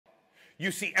You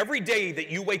see, every day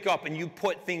that you wake up and you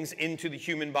put things into the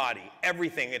human body,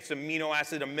 everything, it's amino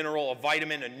acid, a mineral, a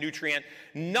vitamin, a nutrient,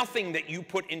 nothing that you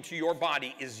put into your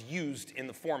body is used in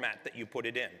the format that you put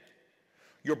it in.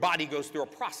 Your body goes through a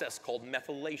process called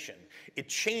methylation. It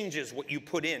changes what you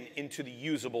put in into the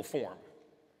usable form.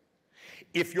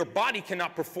 If your body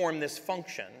cannot perform this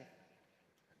function,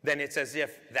 then it's as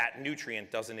if that nutrient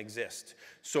doesn't exist.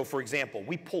 So for example,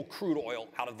 we pull crude oil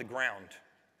out of the ground,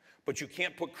 but you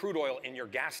can't put crude oil in your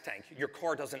gas tank. Your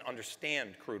car doesn't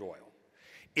understand crude oil.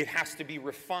 It has to be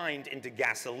refined into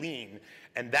gasoline,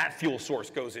 and that fuel source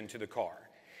goes into the car.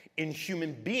 In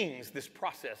human beings, this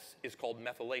process is called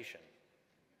methylation.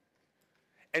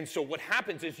 And so what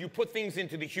happens is you put things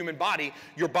into the human body,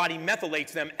 your body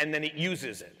methylates them, and then it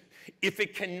uses it. If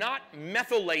it cannot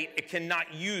methylate, it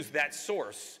cannot use that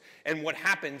source. And what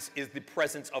happens is the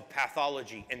presence of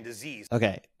pathology and disease.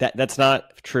 Okay, that's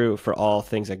not true for all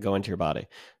things that go into your body.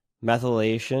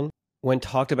 Methylation, when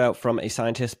talked about from a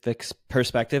scientific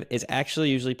perspective, is actually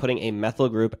usually putting a methyl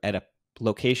group at a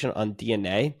location on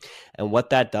DNA. And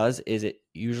what that does is it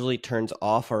usually turns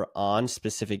off or on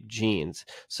specific genes.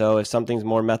 So if something's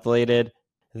more methylated,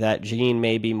 that gene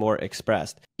may be more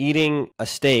expressed. Eating a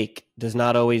steak does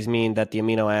not always mean that the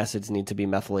amino acids need to be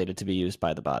methylated to be used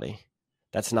by the body.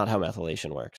 That's not how methylation works.